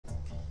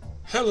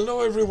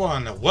Hello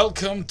everyone,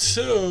 welcome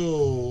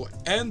to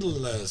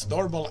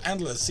Normal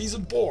Endless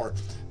Season 4,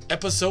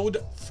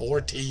 Episode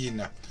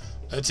 14.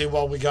 Let's see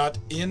what we got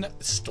in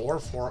store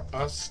for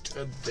us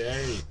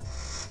today.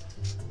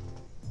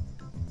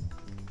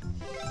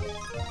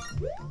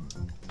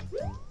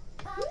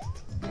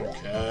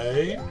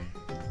 Okay.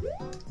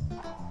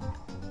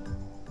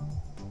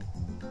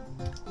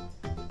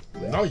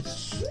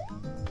 Nice.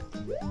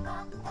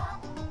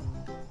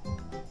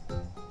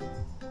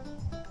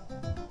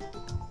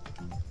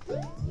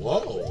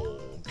 Whoa,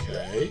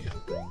 okay.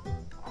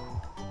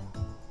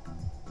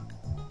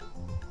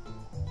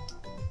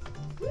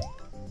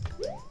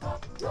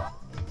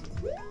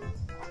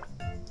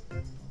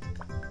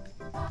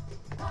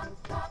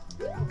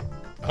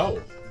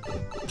 Oh,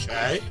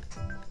 okay.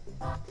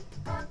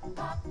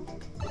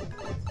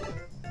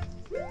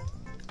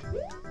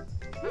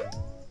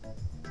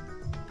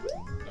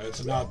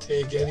 Let's not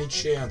take any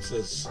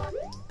chances.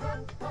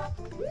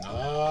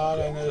 Not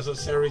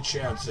unnecessary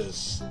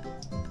chances.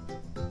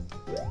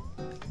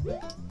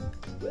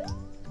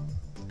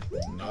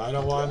 I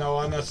don't want no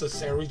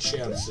unnecessary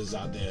chances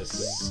on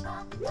this. It's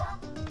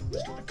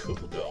kind of cool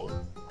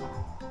though.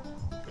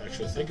 If you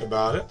actually think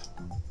about it.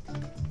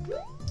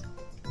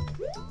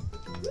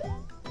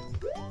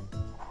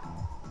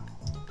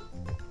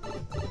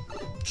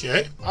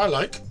 Okay, I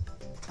like.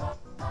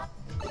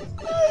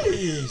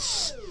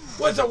 Nice!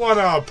 With a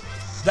 1-up!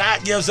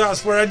 That gives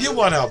us for a new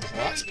 1-up. Well,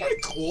 that's pretty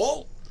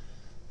cool.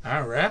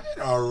 Alright,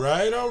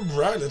 alright,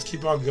 alright. Let's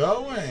keep on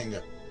going.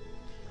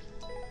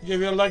 Give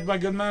you a like, my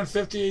good man.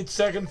 58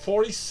 seconds,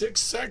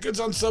 46 seconds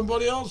on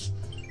somebody else.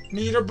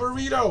 Need a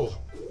burrito.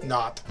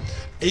 Not.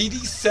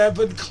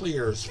 87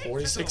 clears,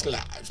 46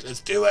 lives. Let's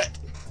do it.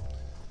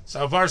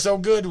 So far, so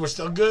good. We're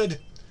still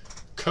good.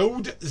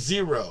 Code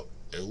 0.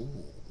 Ooh.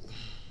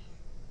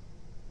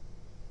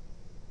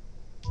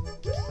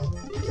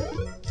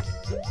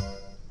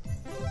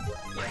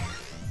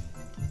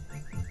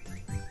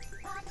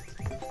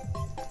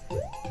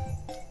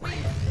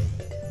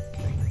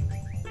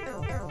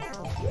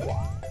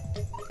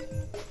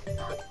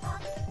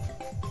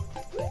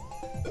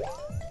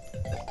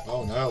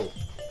 Oh no.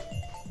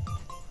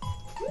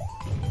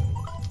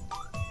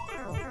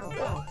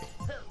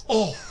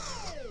 Oh!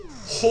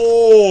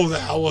 Oh,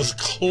 that was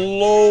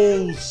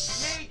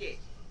close!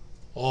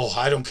 Oh,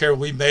 I don't care.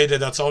 We made it.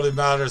 That's all that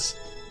matters.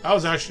 That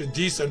was actually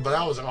decent, but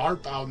that was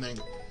heart-pounding.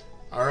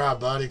 Alright,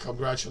 buddy.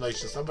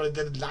 Congratulations. Somebody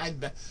did it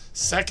 9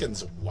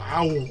 seconds.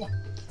 Wow.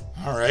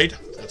 Alright.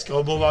 Let's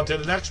go move on to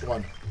the next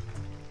one.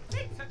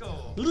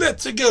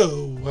 Let's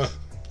go.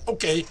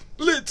 Okay.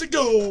 Let's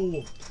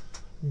go.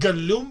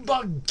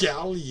 Galumba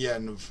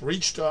Galleon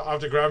reached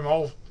after grabbing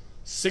all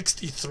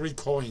 63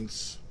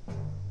 coins.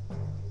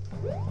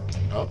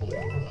 Uh-oh.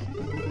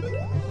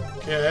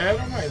 Okay, I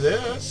don't mind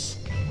this.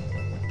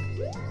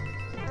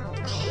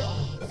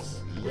 Oh,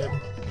 flip.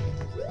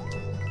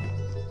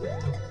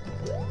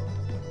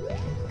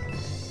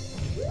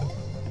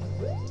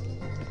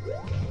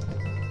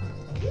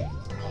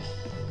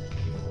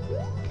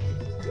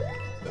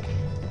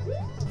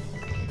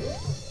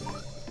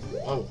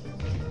 Oh.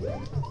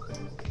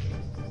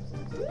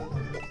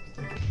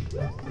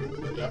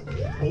 Yeah.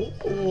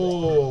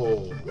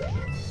 Oh.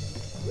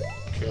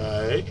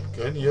 Okay.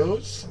 Good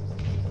news.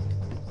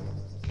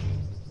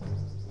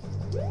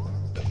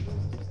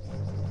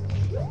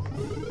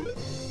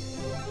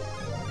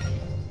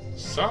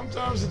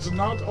 Sometimes it's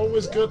not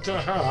always good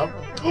to have.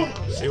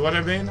 See what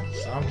I mean?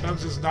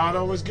 Sometimes it's not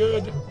always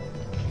good.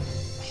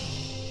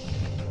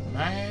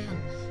 Man.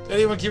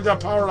 Didn't even keep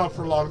that power up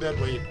for long, did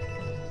we?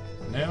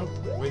 Nope,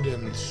 we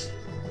didn't.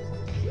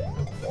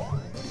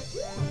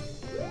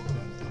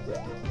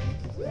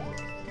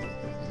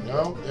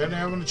 Nope, didn't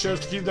have a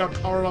chance to keep that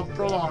power up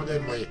for long,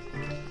 did we?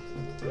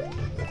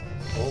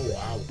 Oh,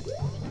 wow.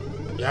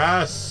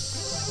 Yes!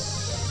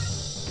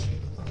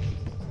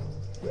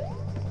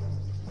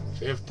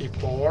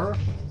 54.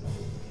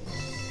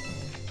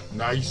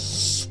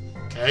 Nice.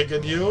 Okay,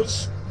 good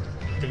news.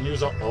 Can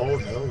use a... Oh,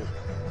 no.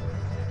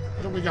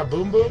 What do we got?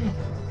 Boom Boom?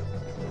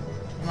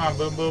 Come on,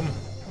 Boom Boom.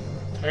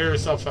 Tire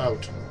yourself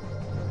out.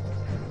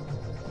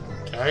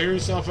 Tire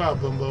yourself out,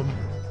 Boom Boom.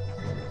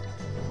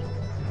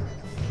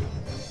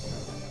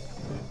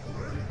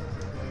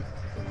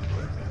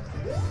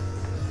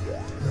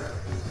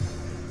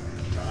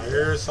 Tire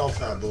yourself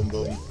out, Boom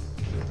Boom.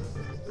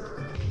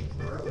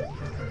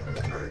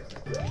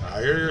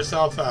 Tire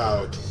yourself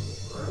out.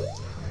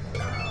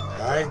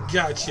 I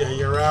gotcha,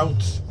 you're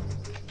out.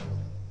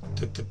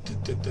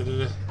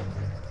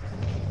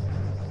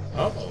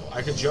 Uh-oh,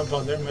 I could jump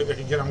on there. Maybe I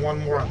could get on one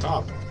more on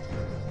top.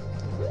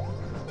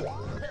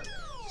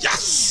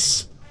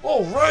 Yes!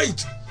 All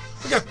right!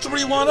 We got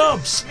 3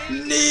 1-ups.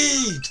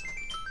 Neat!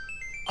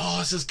 Oh,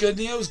 this is good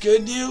news,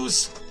 good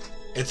news.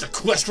 It's a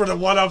quest for the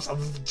 1-ups. I'm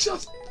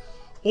just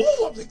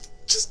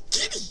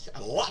giddy. I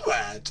love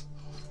it.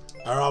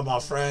 All right, my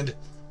friend.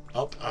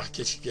 Oh, I'll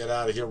get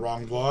out of here.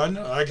 Wrong one.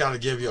 I got to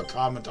give you a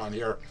comment on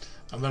here.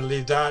 I'm going to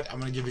leave that. I'm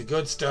going to give you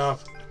good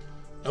stuff.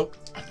 Nope,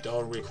 I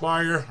don't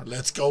require.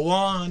 Let's go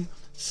on.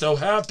 So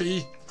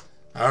happy.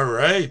 All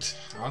right,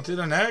 on to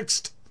the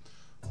next.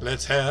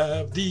 Let's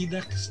have the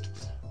next.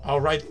 All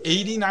right,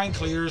 89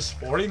 clears,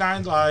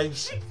 49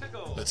 lives.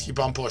 Let's keep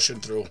on pushing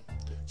through.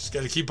 Just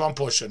got to keep on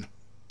pushing.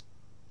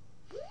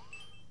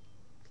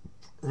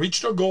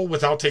 Reach their goal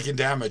without taking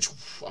damage.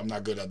 I'm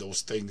not good at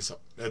those things.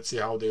 Let's see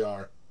how they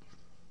are.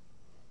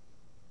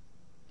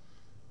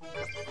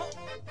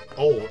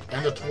 Oh,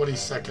 end of 20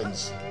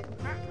 seconds.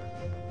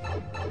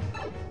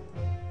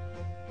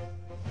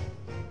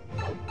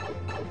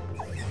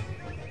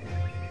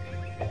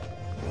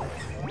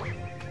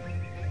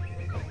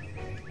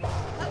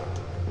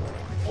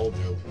 Oh,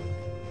 no.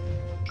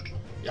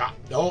 Yeah,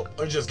 no,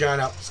 I just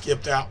gotta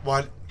skip that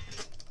one.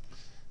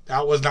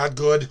 That was not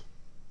good.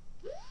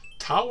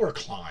 Tower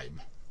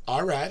climb.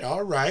 All right,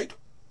 all right.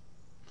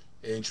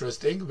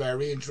 Interesting,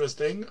 very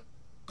interesting.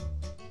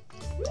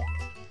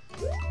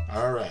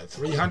 All right,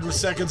 300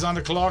 seconds on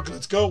the clock.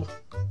 Let's go.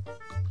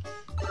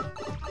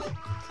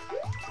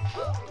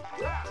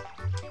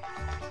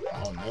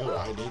 Oh, no,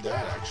 I need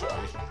that,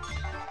 actually.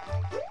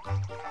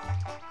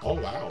 Oh,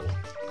 wow.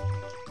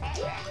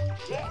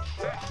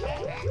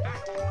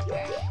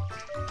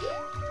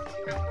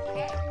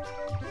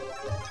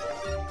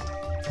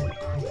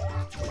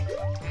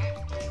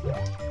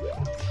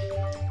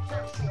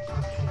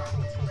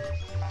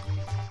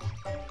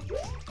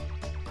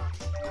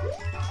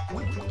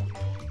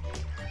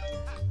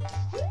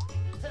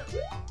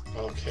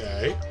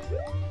 Okay.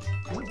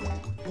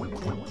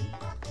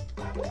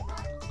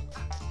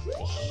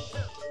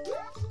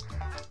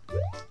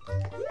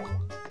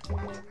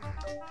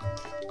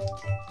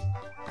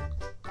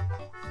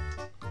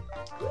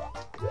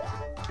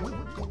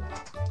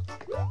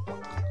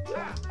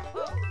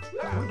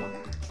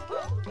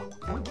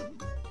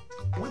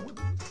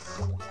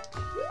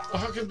 Well,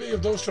 how can it be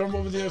if those turn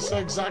over the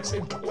exact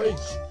same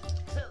place?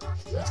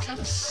 That's kind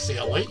of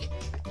silly.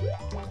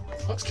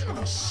 That's kind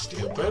of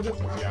stupid, if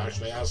you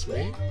actually ask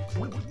me.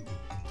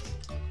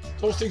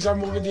 Those things are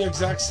moving the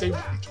exact same...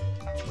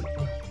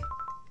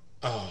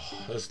 Oh,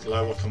 this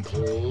level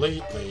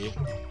completely...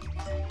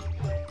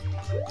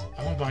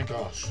 Oh my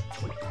gosh.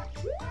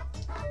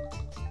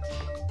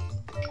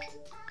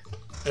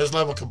 This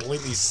level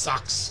completely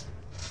sucks.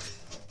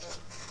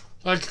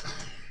 Like,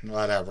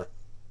 whatever.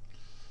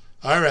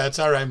 Alright, it's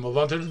alright. Move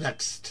on to the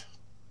next.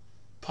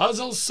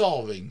 Puzzle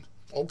solving.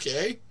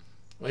 Okay.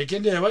 We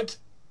can do it.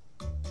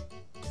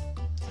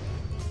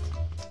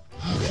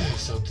 Okay,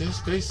 so this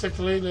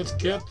basically, let's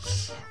get...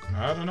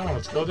 I don't know,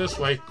 let's go this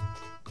way.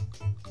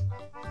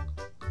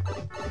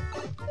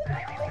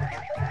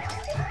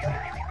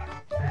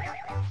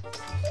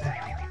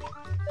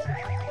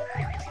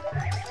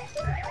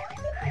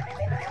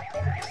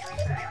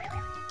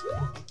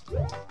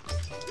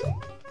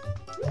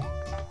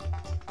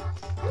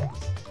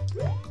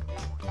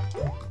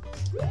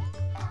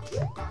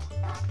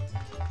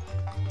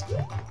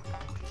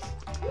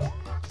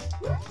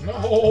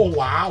 Oh,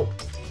 wow.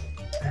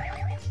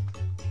 There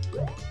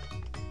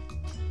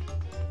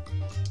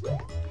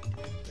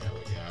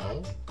we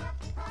go.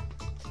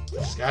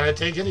 Just gotta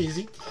take it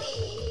easy.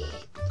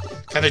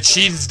 Kind of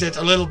cheesed it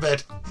a little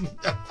bit.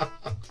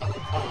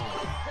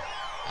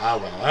 Ah,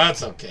 well,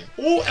 that's okay.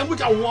 Oh, and we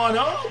got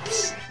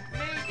one-ups.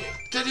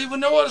 Didn't even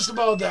notice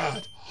about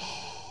that.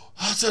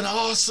 That's an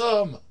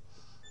awesome.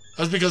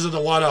 That's because of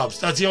the one-ups.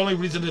 That's the only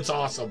reason it's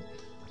awesome.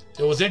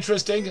 It was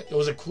interesting. It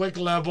was a quick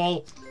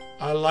level.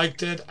 I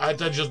liked it. I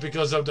thought just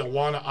because of the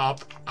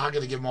one-up, I'm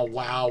going to give him a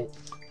wow.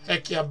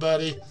 Heck yeah,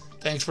 buddy.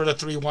 Thanks for the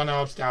 3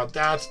 one-ups. Now,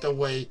 that's the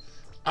way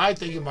I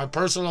think, in my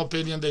personal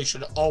opinion, they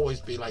should always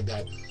be like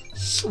that.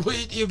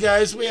 Sweet, you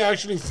guys. We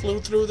actually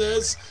flew through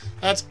this.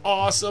 That's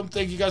awesome.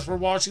 Thank you guys for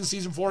watching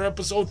Season 4,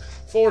 Episode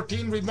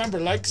 14. Remember,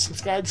 like,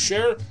 subscribe,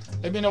 share.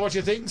 Let me know what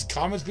you think.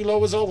 Comments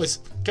below as always.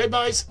 Okay,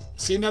 guys.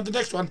 See you in the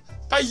next one.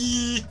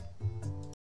 Bye.